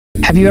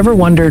Have you ever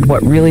wondered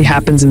what really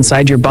happens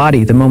inside your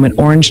body the moment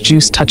orange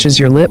juice touches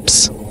your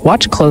lips?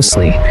 Watch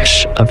closely.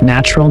 Of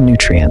natural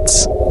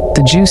nutrients.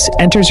 The juice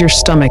enters your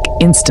stomach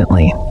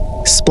instantly,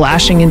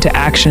 splashing into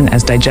action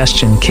as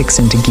digestion kicks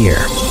into gear.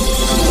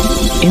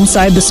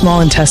 Inside the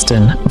small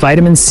intestine,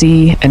 vitamin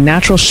C and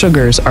natural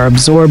sugars are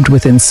absorbed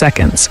within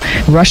seconds,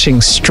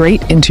 rushing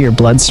straight into your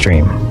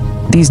bloodstream.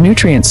 These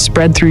nutrients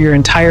spread through your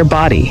entire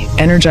body,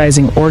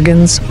 energizing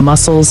organs,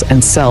 muscles,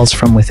 and cells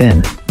from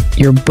within.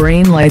 Your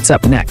brain lights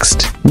up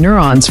next,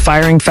 neurons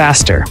firing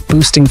faster,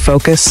 boosting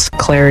focus,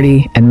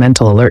 clarity, and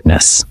mental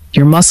alertness.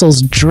 Your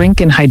muscles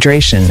drink in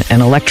hydration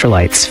and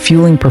electrolytes,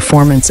 fueling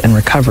performance and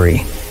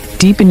recovery.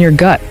 Deep in your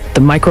gut,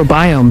 the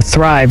microbiome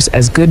thrives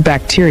as good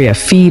bacteria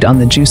feed on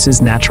the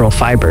juice's natural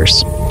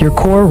fibers. Your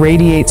core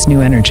radiates new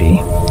energy,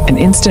 an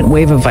instant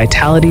wave of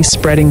vitality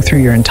spreading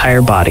through your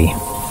entire body.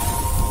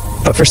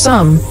 But for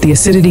some, the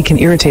acidity can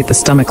irritate the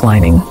stomach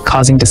lining,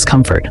 causing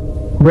discomfort.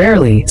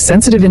 Rarely,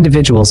 sensitive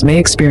individuals may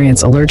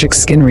experience allergic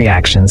skin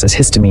reactions as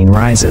histamine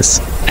rises,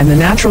 and the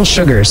natural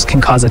sugars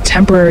can cause a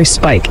temporary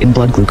spike in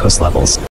blood glucose levels.